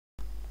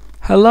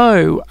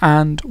Hello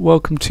and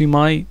welcome to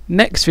my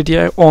next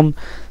video on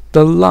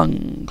the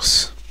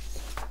lungs.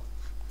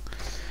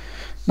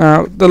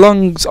 Now, the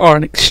lungs are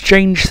an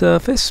exchange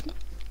surface.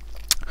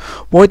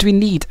 Why do we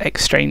need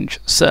exchange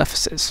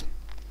surfaces?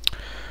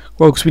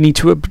 Well, because we need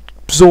to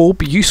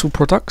absorb useful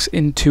products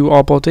into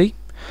our body,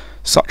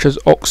 such as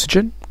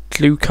oxygen,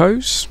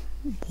 glucose,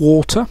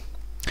 water,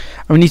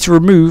 and we need to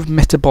remove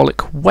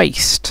metabolic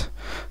waste,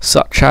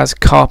 such as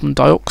carbon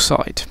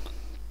dioxide.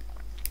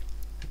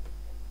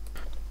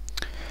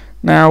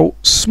 Now,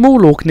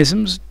 small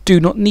organisms do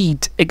not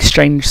need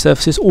exchange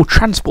surfaces or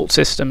transport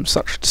systems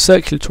such as the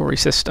circulatory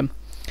system,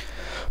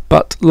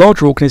 but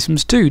larger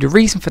organisms do. The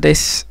reason for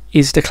this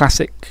is the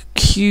classic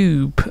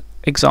cube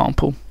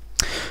example.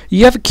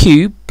 You have a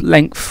cube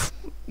length,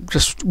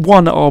 just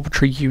one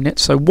arbitrary unit,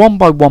 so 1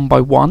 by 1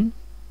 by 1.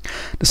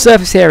 The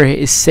surface area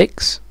is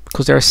 6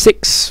 because there are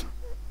 6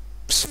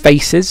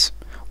 faces,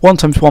 1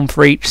 times 1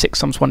 for each, 6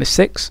 times 1 is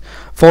 6.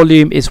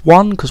 Volume is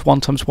 1 because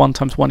 1 times 1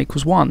 times 1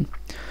 equals 1.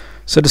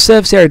 So the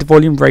surface area to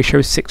volume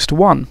ratio is 6 to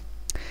 1.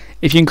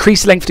 If you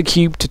increase the length of the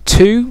cube to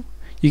 2,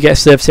 you get a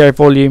surface area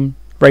volume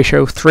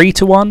ratio of 3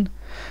 to 1.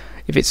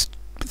 If it's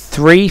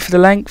 3 for the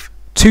length,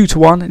 2 to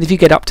 1. And if you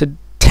get up to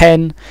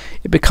 10,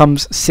 it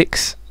becomes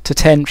 6 to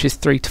 10, which is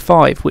 3 to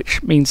 5,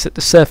 which means that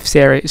the surface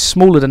area is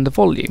smaller than the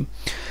volume.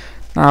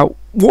 Now,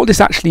 what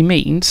this actually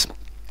means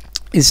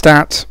is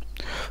that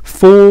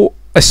for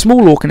a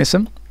small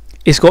organism,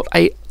 it's got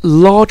a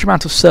large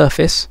amount of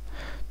surface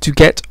to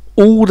get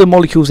all the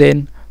molecules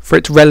in for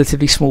its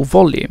relatively small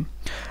volume.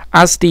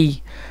 As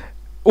the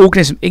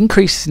organism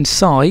increases in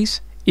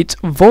size, its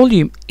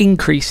volume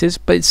increases,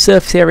 but its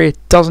surface area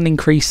doesn't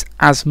increase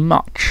as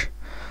much.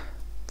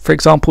 For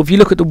example, if you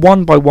look at the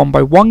 1 by 1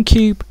 by 1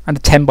 cube and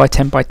the 10 by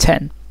 10 by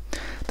 10,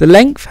 the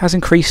length has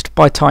increased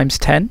by times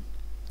 10,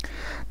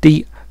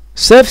 the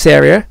surface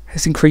area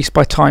has increased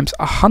by times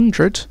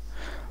 100,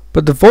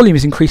 but the volume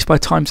is increased by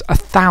times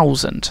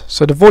 1,000.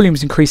 So the volume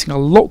is increasing a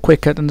lot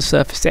quicker than the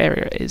surface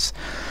area is,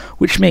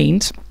 which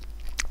means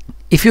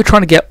if you're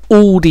trying to get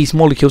all these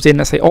molecules in,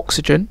 let's say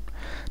oxygen,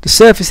 the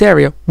surface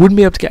area wouldn't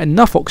be able to get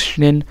enough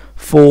oxygen in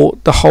for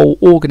the whole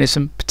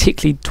organism,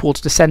 particularly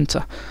towards the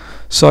centre.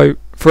 So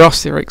for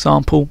us, for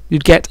example,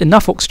 you'd get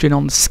enough oxygen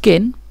on the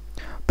skin,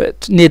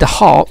 but near the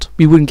heart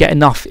we wouldn't get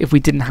enough if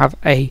we didn't have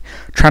a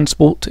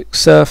transport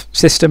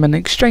system and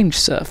exchange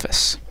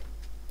surface.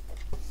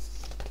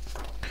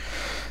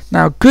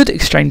 Now, good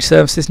exchange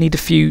surfaces need a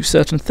few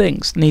certain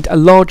things. They need a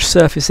large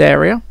surface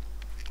area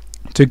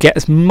to get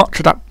as much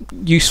of that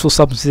useful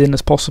substances in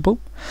as possible,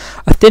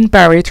 a thin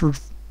barrier to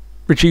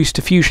reduce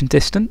diffusion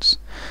distance.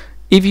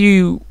 If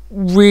you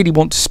really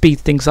want to speed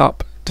things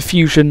up,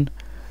 diffusion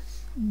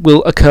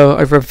will occur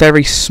over a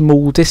very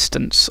small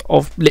distance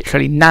of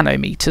literally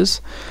nanometers,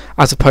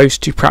 as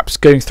opposed to perhaps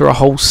going through a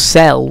whole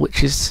cell,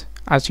 which is,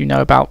 as you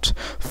know, about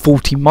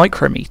 40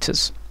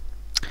 micrometers.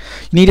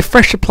 You need a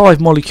fresh supply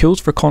of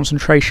molecules for a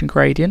concentration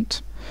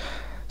gradient.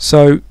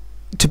 So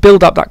to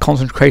build up that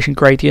concentration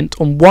gradient,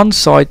 on one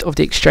side of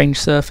the exchange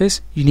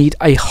surface you need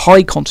a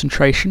high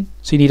concentration,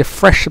 so you need a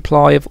fresh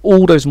supply of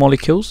all those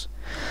molecules,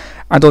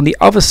 and on the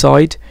other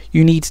side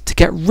you need to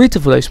get rid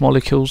of those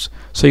molecules,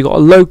 so you've got a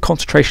low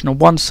concentration on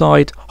one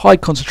side, high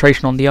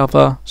concentration on the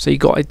other, so you've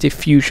got a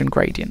diffusion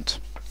gradient.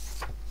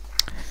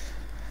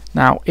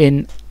 Now,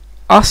 in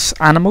us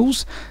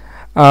animals,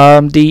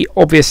 the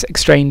obvious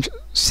exchange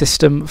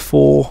system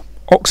for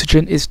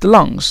oxygen is the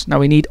lungs. Now,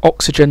 we need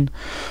oxygen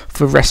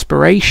for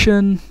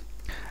respiration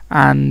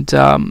and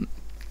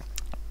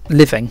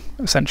living,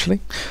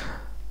 essentially.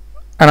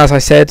 And as I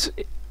said,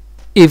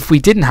 if we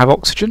didn't have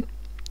oxygen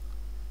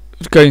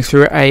going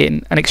through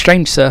an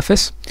exchange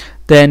surface,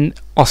 then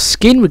our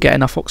skin would get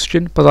enough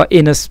oxygen, but our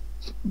inner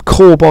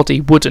core body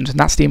wouldn't, and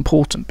that's the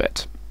important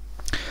bit.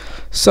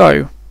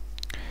 So,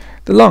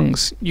 the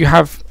lungs, you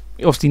have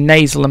obviously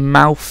nasal and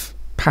mouth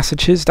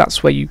passages.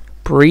 That's where you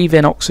breathe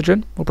in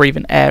oxygen, or breathe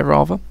in air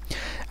rather,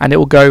 and it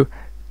will go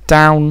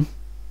down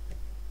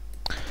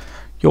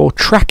your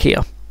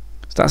trachea.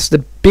 So that's the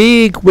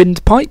big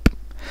windpipe.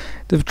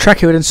 The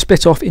trachea will then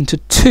split off into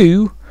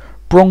 2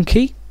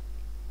 bronchi.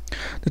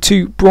 The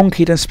 2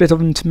 bronchi then split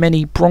off into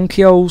many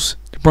bronchioles.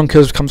 The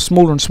bronchioles become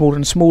smaller and smaller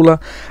and smaller,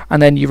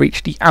 and then you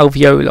reach the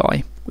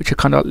alveoli, which are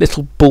kind of like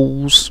little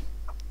balls.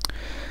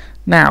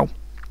 Now,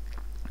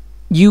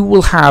 you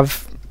will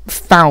have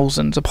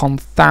thousands upon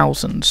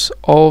thousands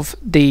of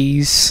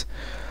these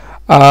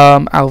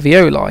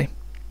alveoli.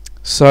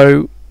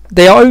 So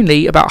they are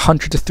only about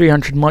 100 to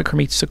 300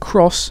 micrometers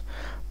across,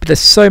 but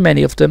there's so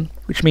many of them,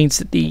 which means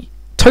that the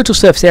total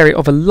surface area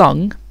of a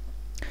lung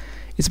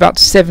is about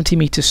 70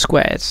 meters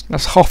squared.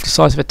 That's half the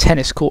size of a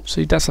tennis court,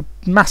 so that's a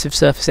massive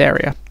surface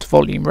area to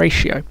volume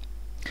ratio.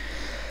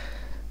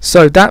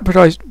 So that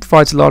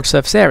provides a large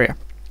surface area.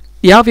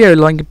 The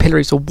alveoli and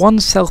capillaries are 1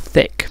 cell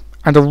thick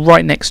and are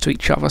right next to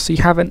each other. So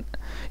you have the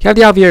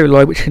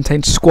alveoli, which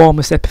contains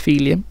squamous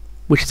epithelium,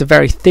 which is a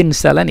very thin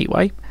cell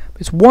anyway.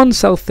 It's 1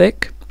 cell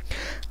thick,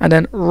 and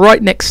then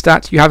right next to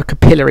that you have a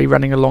capillary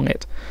running along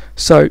it.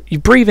 So you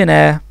breathe in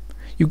air,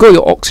 You've got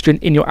your oxygen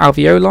in your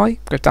alveoli,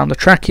 goes down the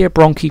trachea,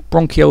 bronchi,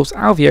 bronchioles,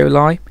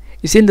 alveoli.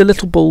 It's in the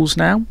little balls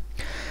now,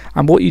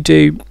 and what you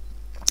do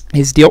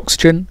is the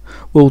oxygen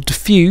will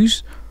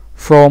diffuse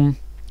from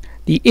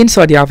the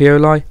inside the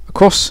alveoli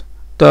across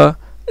the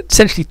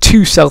essentially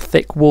 2 cell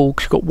thick wall,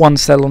 because you've got 1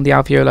 cell on the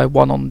alveoli,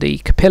 1 on the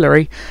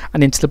capillary,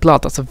 and into the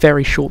blood. That's a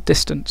very short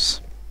distance.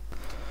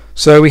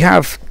 So we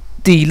have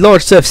the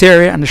large surface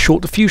area and the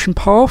short diffusion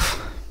path.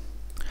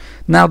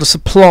 Now the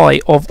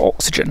supply of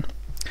oxygen.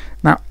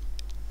 Now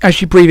as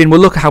you breathe in,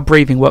 we'll look at how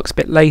breathing works a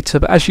bit later,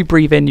 but as you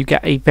breathe in you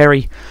get a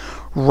very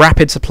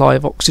rapid supply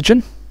of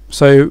oxygen.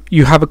 So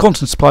you have a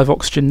constant supply of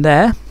oxygen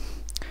there,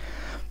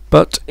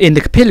 but in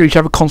the capillaries you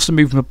have a constant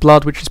movement of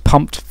blood which is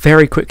pumped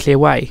very quickly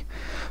away.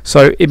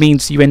 So it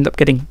means you end up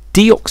getting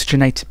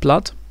deoxygenated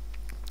blood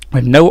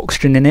with no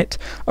oxygen in it,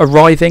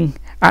 arriving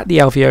at the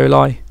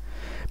alveoli,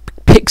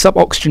 picks up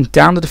oxygen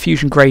down the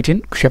diffusion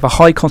gradient because you have a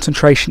high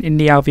concentration in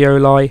the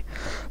alveoli,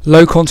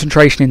 low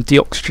concentration in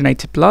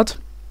deoxygenated blood,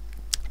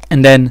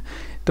 and then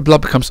the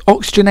blood becomes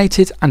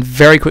oxygenated and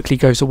very quickly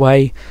goes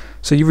away,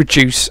 so you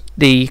reduce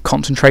the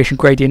concentration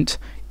gradient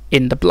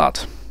in the blood,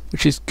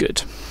 which is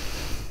good.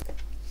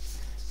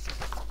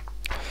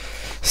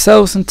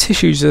 Cells and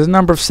tissues. There's a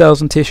number of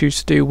cells and tissues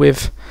to do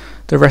with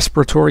the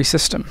respiratory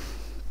system.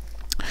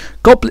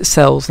 Goblet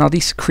cells, now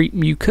these secrete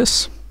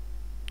mucus,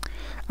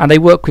 and they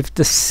work with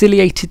the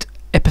ciliated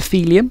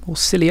epithelium, or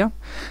cilia.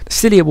 The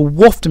cilia will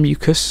waft the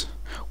mucus,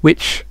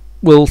 which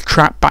will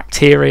trap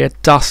bacteria,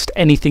 dust,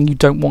 anything you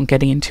don't want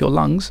getting into your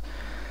lungs,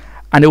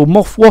 and it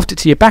will waft it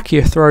to your back of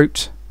your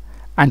throat,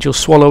 and you'll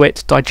swallow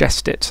it,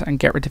 digest it, and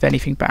get rid of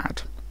anything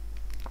bad.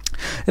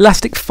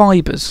 Elastic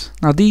fibres.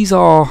 Now these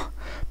are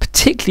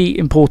particularly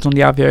important on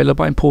the alveolar,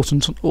 but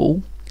important on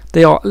all.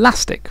 They are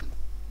elastic.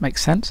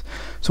 Makes sense.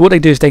 So what they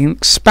do is they can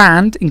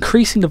expand,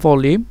 increasing the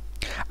volume,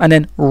 and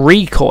then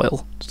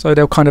recoil. So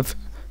they'll kind of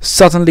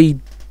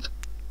suddenly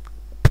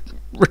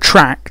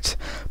retract,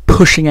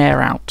 pushing air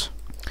out.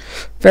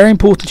 Very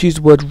important to use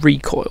the word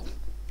recoil.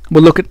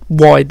 We'll look at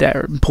why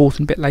they're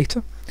important a bit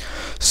later.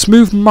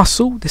 Smooth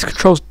muscle. This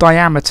controls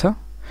diameter.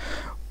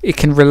 It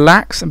can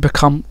relax and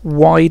become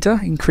wider,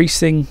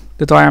 increasing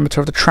the diameter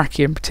of the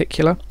trachea in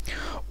particular,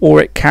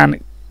 or it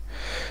can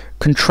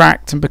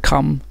contract and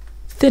become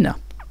thinner.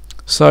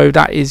 So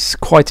that is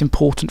quite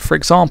important. For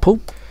example,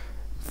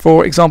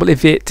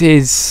 if it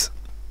is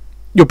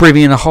you're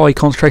breathing in a high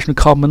concentration of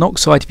carbon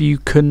monoxide, if you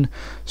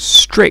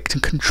constrict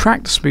and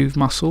contract the smooth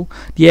muscle,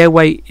 the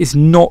airway is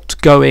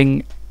not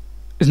going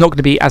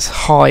to be as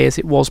high as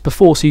it was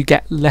before, so you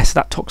get less of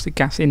that toxic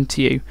gas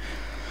into you.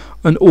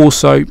 And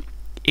also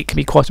it can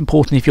be quite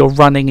important if you're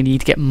running and you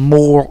need to get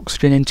more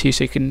oxygen into you,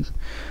 so you can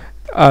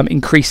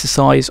increase the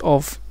size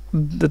of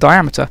the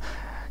diameter.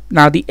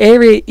 Now the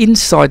area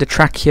inside the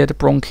trachea, the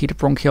bronchi, the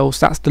bronchioles,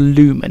 that's the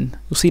lumen.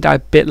 You'll see that a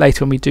bit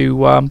later when we do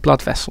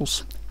blood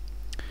vessels.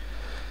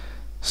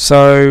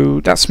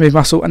 So that's smooth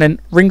muscle, and then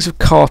rings of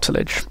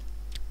cartilage.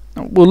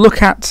 We'll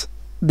look at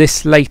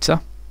this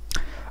later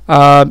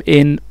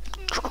in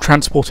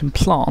transporting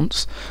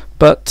plants,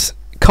 but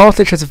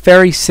cartilage has a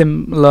very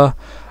similar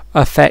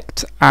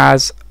effect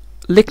as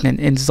lignin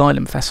in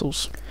xylem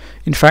vessels.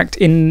 In fact,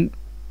 when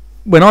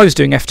I was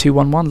doing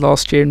F211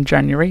 last year in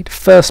January, the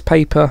first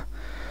paper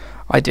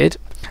I did,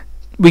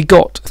 we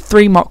got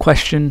 3-mark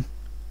question: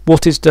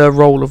 what is the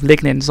role of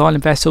lignin in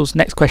xylem vessels?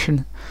 Next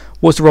question: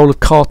 what's the role of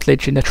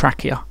cartilage in the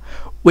trachea?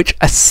 Which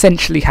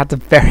essentially had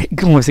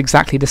almost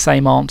exactly the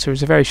same answer. It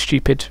was a very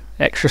stupid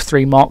extra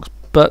 3 marks,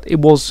 but it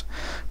was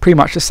pretty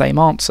much the same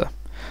answer.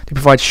 They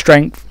provide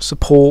strength,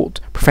 support,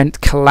 prevent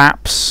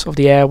collapse of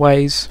the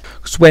airways,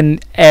 because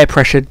when air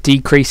pressure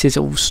decreases, it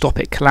will stop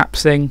it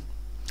collapsing.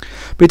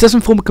 But it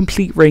doesn't form a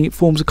complete ring, it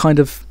forms a kind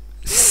of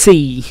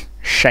C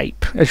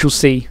shape, as you'll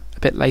see a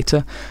bit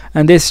later,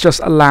 and this just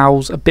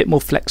allows a bit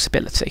more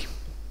flexibility.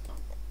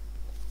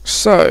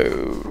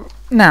 So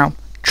now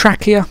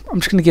trachea, I'm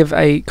just going to give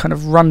a kind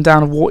of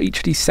rundown of what each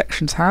of these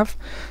sections have.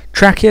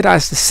 Trachea, that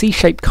has the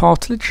C-shaped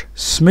cartilage,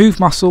 smooth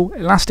muscle,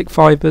 elastic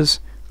fibres,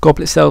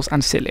 goblet cells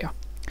and cilia.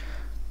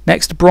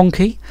 Next,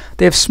 bronchi,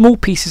 they have small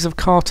pieces of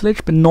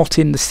cartilage but not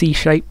in the C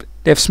shape.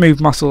 They have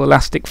smooth muscle,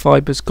 elastic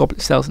fibres,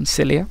 goblet cells and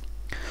cilia.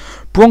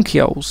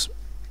 Bronchioles,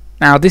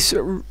 now this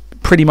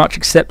pretty much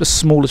except the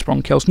smallest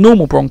bronchioles,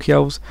 normal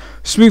bronchioles,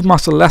 smooth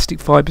muscle, elastic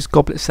fibres,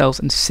 goblet cells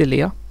and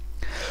cilia.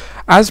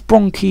 As the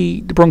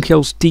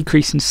bronchioles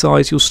decrease in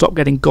size, you'll stop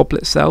getting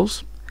goblet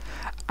cells,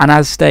 and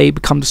as they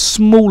become the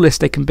smallest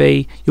they can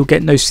be, you'll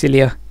get no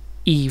cilia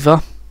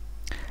either,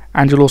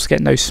 and you'll also get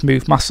no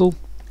smooth muscle.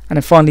 And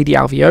then finally the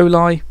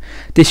alveoli,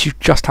 this you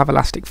just have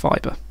elastic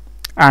fibre,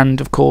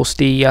 and of course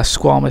the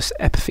squamous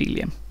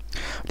epithelium.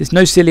 There's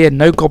no cilia,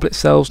 no goblet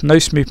cells, no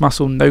smooth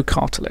muscle, no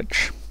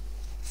cartilage.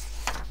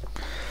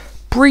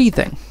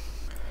 Breathing.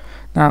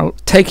 Now,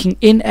 taking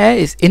in air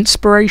is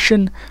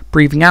inspiration,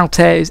 breathing out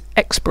air is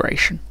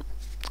expiration.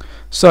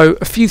 So,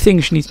 a few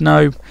things you need to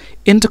know: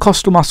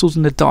 intercostal muscles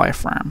and the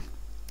diaphragm.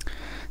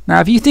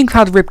 Now, if you think of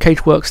how the rib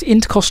cage works, the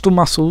intercostal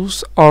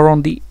muscles are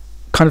on the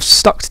kind of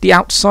stuck to the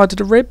outside of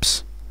the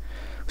ribs.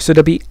 so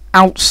they'll be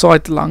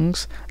outside the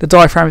lungs. The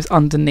diaphragm is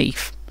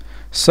underneath.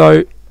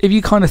 So if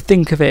you kind of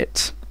think of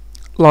it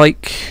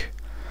like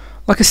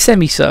a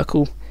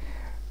semicircle,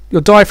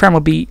 your diaphragm will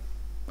be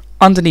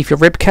underneath your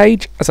rib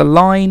cage as a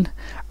line,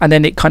 and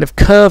then it kind of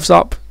curves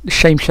up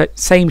the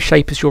same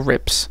shape as your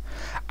ribs,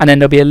 and then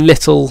there'll be a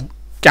little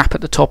gap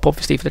at the top,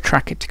 obviously, for the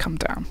trachea to come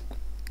down.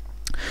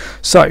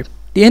 So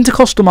the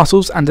intercostal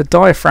muscles and the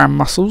diaphragm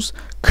muscles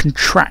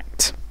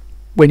contract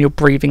when you're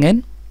breathing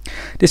in.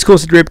 This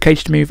causes the rib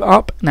cage to move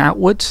up and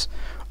outwards.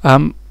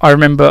 I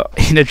remember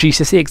in a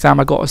GCSE exam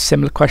I got a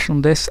similar question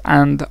on this,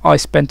 and I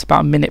spent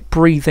about a minute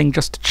breathing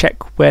just to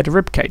check where the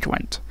rib cage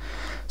went.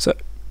 So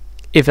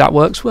if that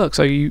works.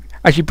 So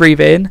as you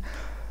breathe in,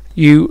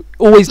 you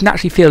always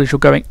naturally feel as you're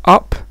going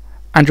up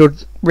and your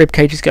rib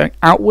cage is going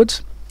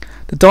outwards.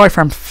 The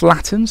diaphragm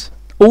flattens.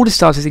 All this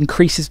does is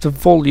increases the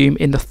volume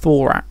in the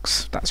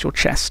thorax, that's your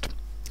chest.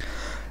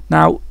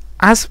 Now,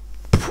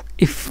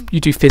 if you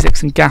do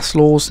physics and gas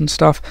laws and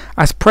stuff,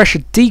 as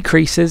pressure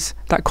decreases,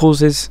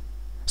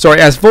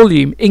 as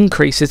volume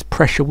increases,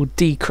 pressure will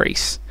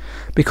decrease,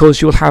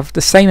 because you'll have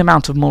the same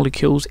amount of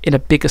molecules in a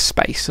bigger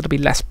space, so there'll be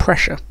less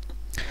pressure.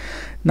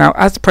 Now,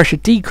 as the pressure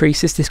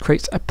decreases, this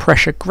creates a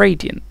pressure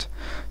gradient.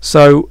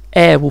 So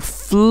air will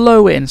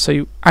flow in.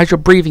 So as you're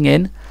breathing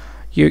in,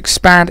 you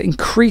expand,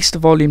 increase the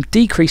volume,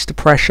 decrease the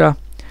pressure,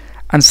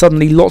 and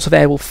suddenly lots of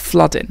air will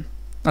flood in.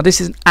 Now, this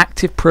is an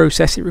active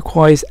process. It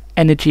requires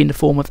energy in the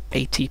form of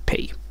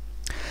ATP.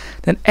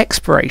 Then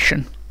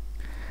expiration.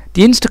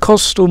 The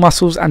intercostal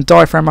muscles and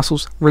diaphragm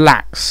muscles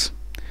relax.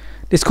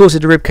 This causes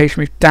the ribcage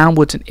to move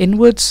downwards and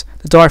inwards.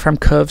 The diaphragm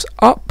curves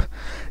up.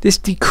 This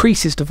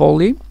decreases the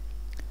volume.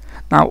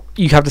 Now,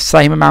 you have the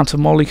same amount of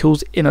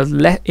molecules in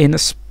a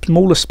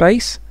smaller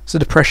space, so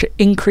the pressure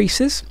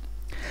increases,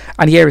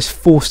 and the air is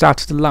forced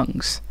out of the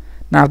lungs.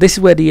 Now, this is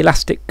where the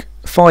elastic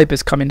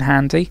fibres come in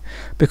handy,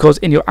 because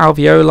in your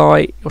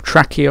alveoli, your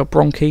trachea, or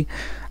bronchi,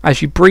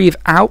 as you breathe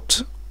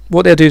out,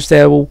 what they'll do is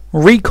they will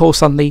recoil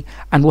suddenly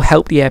and will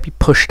help the air be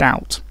pushed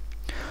out.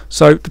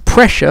 So the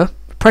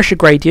pressure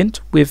gradient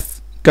with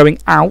going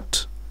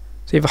out,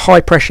 so you have a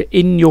high pressure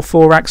in your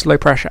thorax, low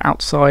pressure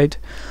outside,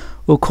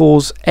 will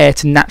cause air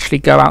to naturally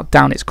go out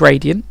down its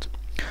gradient,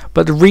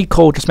 but the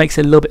recoil just makes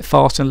it a little bit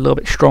faster and a little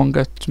bit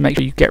stronger to make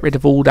sure you get rid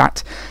of all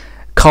that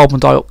carbon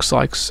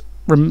dioxide.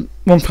 One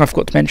thing I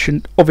forgot to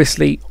mention,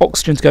 obviously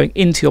oxygen's going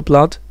into your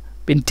blood.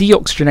 In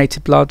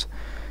deoxygenated blood,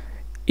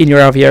 in your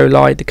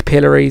alveoli, the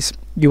capillaries,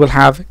 you will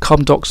have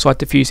carbon dioxide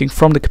diffusing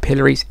from the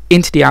capillaries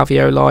into the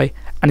alveoli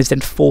and is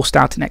then forced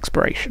out in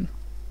expiration.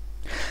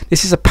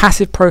 This is a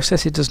passive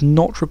process. It does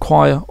not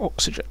require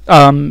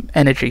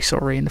energy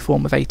in the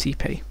form of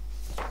ATP.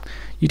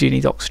 You do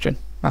need oxygen.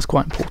 That's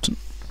quite important.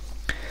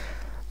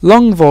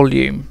 Lung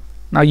volume.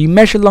 Now, you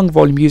measure lung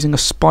volume using a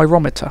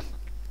spirometer.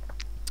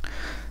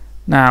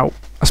 Now,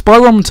 a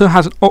spirometer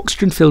has an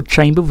oxygen-filled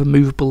chamber with a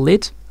movable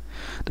lid.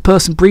 The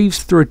person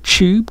breathes through a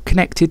tube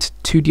connected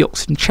to the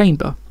oxygen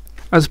chamber.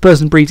 As the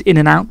person breathes in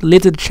and out, the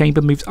lid of the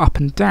chamber moves up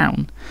and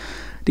down.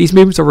 These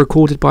movements are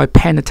recorded by a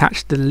pen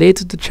attached to the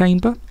lid of the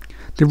chamber.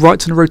 It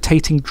writes on a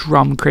rotating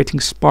drum, creating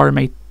a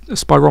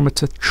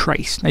spirometer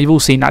trace. Now, you've all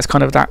seen that's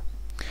kind of that,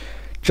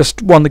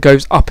 just one that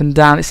goes up and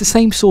down. It's the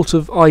same sort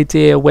of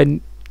idea when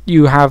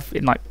you have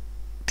in like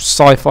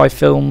sci-fi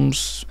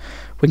films,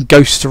 when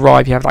ghosts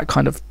arrive, you have that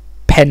kind of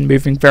pen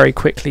moving very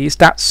quickly. It's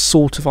that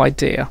sort of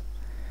idea.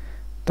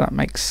 That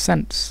makes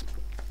sense.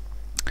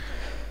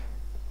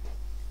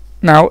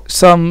 Now,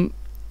 some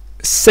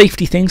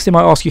safety things. They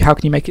might ask you, how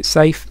can you make it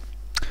safe?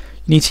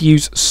 You need to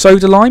use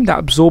soda lime that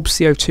absorbs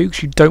CO2,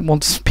 because you don't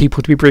want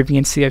people to be breathing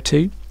in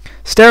CO2.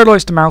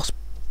 Sterilise the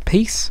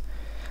mouthpiece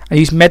and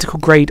use medical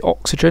grade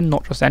oxygen,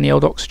 not just any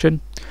old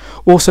oxygen.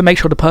 Also, make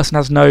sure the person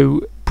has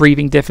no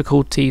breathing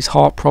difficulties,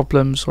 heart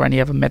problems, or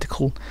any other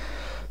medical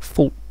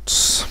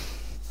faults.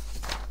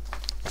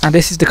 And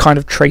this is the kind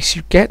of trace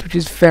you get, which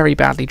is very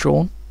badly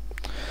drawn.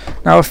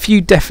 Now, a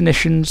few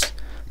definitions.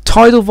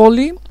 Tidal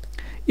volume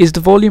is the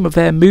volume of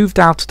air moved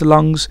out of the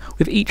lungs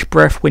with each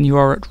breath when you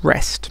are at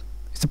rest.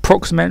 It's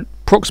approximately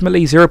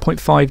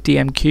 0.5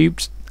 dm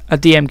cubed. A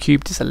dm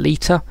cubed is a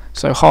litre,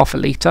 so half a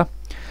litre,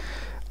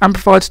 and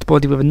provides the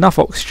body with enough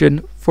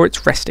oxygen for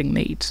its resting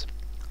needs.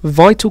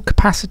 Vital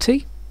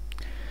capacity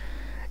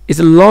is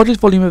the largest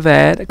volume of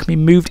air that can be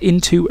moved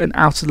into and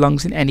out of the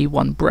lungs in any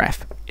one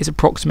breath. It's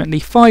approximately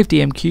 5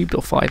 dm cubed,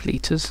 or 5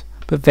 litres,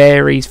 but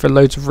varies for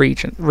loads of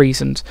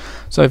reasons.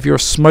 So if you're a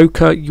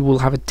smoker, you will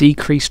have a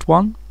decreased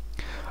one.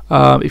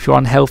 If you're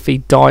unhealthy,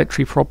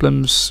 dietary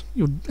problems,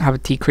 you'll have a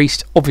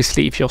decreased.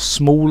 Obviously, if you're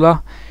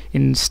smaller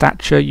in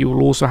stature, you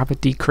will also have a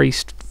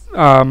decreased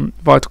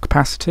vital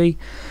capacity.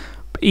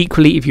 But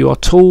equally, if you are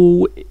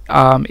tall,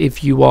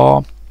 if you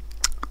are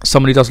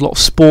someone who does a lot of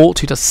sport,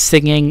 who does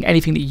singing,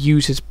 anything that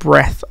uses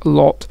breath a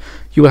lot,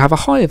 you will have a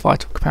higher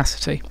vital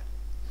capacity.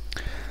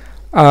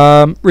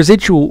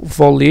 Residual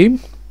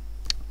volume,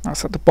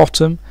 that's at the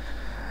bottom,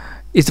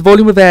 is the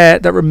volume of air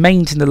that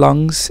remains in the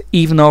lungs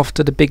even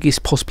after the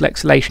biggest possible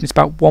exhalation. It's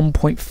about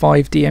 1.5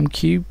 dm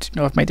cubed.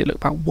 No, I've made it look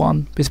about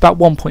 1, but it's about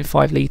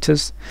 1.5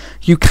 litres.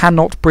 You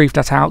cannot breathe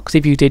that out, because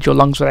if you did, your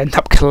lungs would end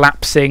up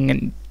collapsing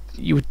and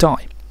you would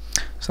die.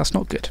 So that's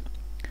not good.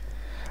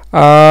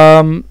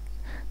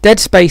 Dead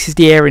space is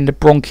the air in the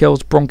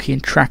bronchioles, bronchi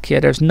and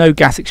trachea. There's no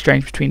gas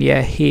exchange between the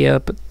air here,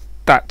 but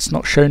that's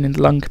not shown in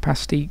the lung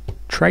capacity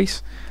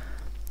trace.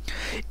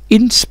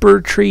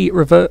 Inspiratory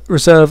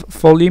reserve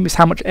volume is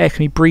how much air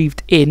can be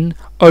breathed in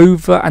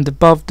over and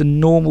above the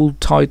normal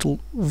tidal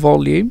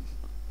volume.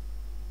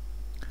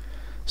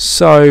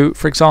 So,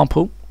 for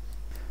example,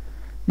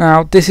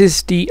 now this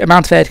is the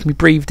amount of air that can be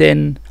breathed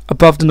in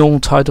above the normal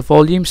tidal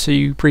volume. So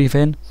you breathe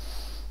in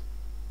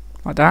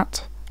like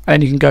that, and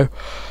then you can go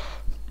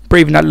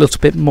breathing that a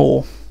little bit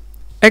more.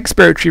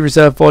 Expiratory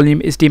reserve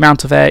volume is the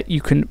amount of air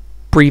you can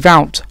breathe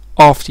out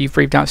after you've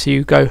breathed out. So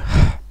you go,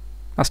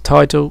 that's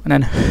tidal, and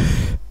then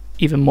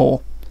even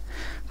more,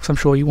 because I'm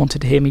sure you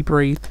wanted to hear me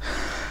breathe.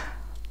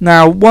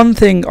 Now, one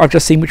thing I've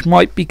just seen which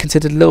might be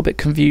considered a little bit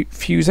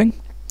confusing.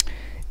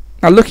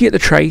 Now, looking at the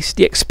trace,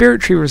 the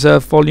expiratory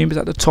reserve volume is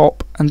at the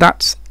top, and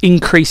that's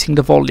increasing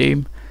the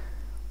volume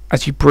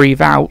as you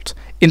breathe out.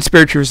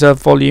 Inspiratory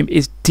reserve volume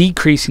is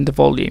decreasing the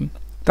volume.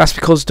 That's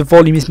because the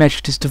volume is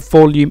measured as the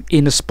volume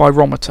in a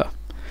spirometer.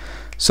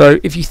 So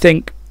if you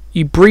think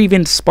you breathe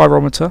into the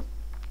spirometer,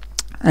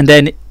 and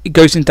then it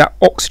goes into that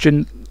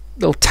oxygen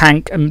little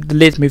tank and the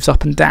lid moves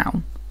up and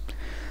down.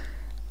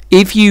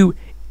 If you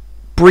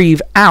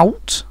breathe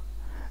out,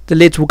 the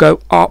lids will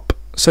go up,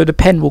 so the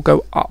pen will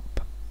go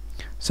up.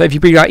 So if you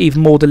breathe out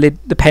even more,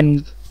 the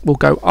pen will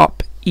go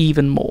up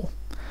even more.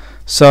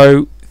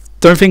 So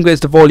don't think that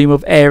it's the volume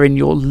of air in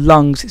your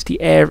lungs, it's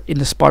the air in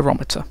the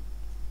spirometer.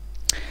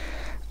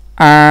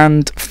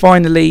 And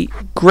finally,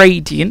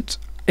 gradient.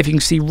 If you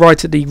can see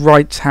right at the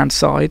right hand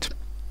side,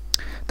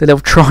 the little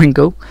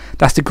triangle,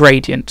 that's the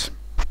gradient.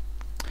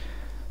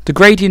 The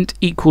gradient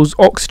equals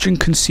oxygen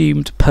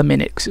consumed per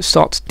minute, because it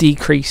starts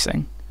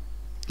decreasing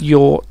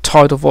your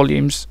tidal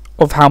volumes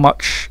of how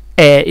much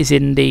air is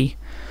in the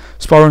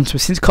spirometer.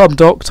 Since carbon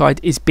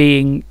dioxide is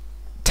being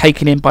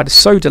taken in by the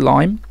soda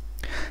lime,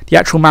 the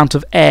actual amount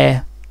of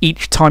air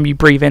each time you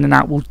breathe in and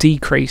out will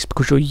decrease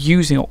because you're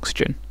using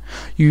oxygen.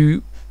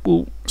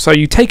 So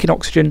you take in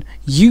oxygen,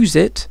 use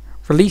it,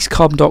 release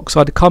carbon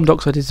dioxide. The carbon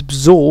dioxide is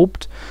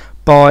absorbed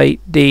by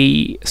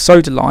the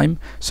soda lime,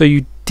 so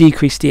you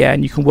decrease the air,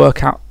 and you can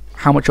work out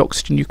how much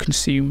oxygen you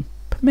consume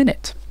per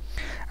minute.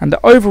 And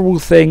the overall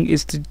thing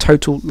is the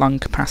total lung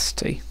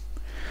capacity,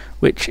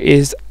 which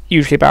is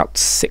usually about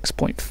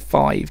 6.5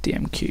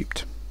 dm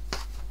cubed.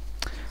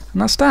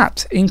 And that's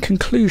that. In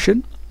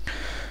conclusion,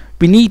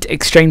 we need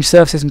exchange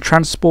surfaces and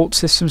transport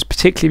systems,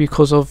 particularly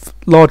because of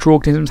larger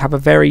organisms have a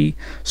very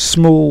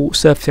small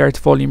surface area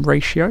to volume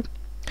ratio.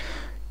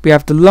 We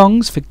have the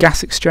lungs for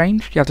gas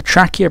exchange, you have the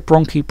trachea,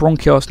 bronchi,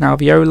 bronchioles and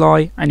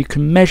alveoli, and you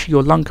can measure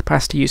your lung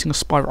capacity using a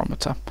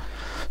spirometer.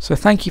 So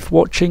thank you for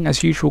watching.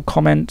 As usual,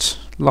 comment,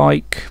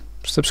 like,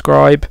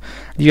 subscribe.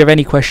 If you have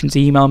any questions,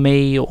 email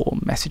me or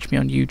message me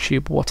on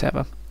YouTube or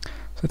whatever.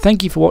 So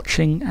thank you for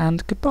watching,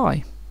 and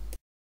goodbye.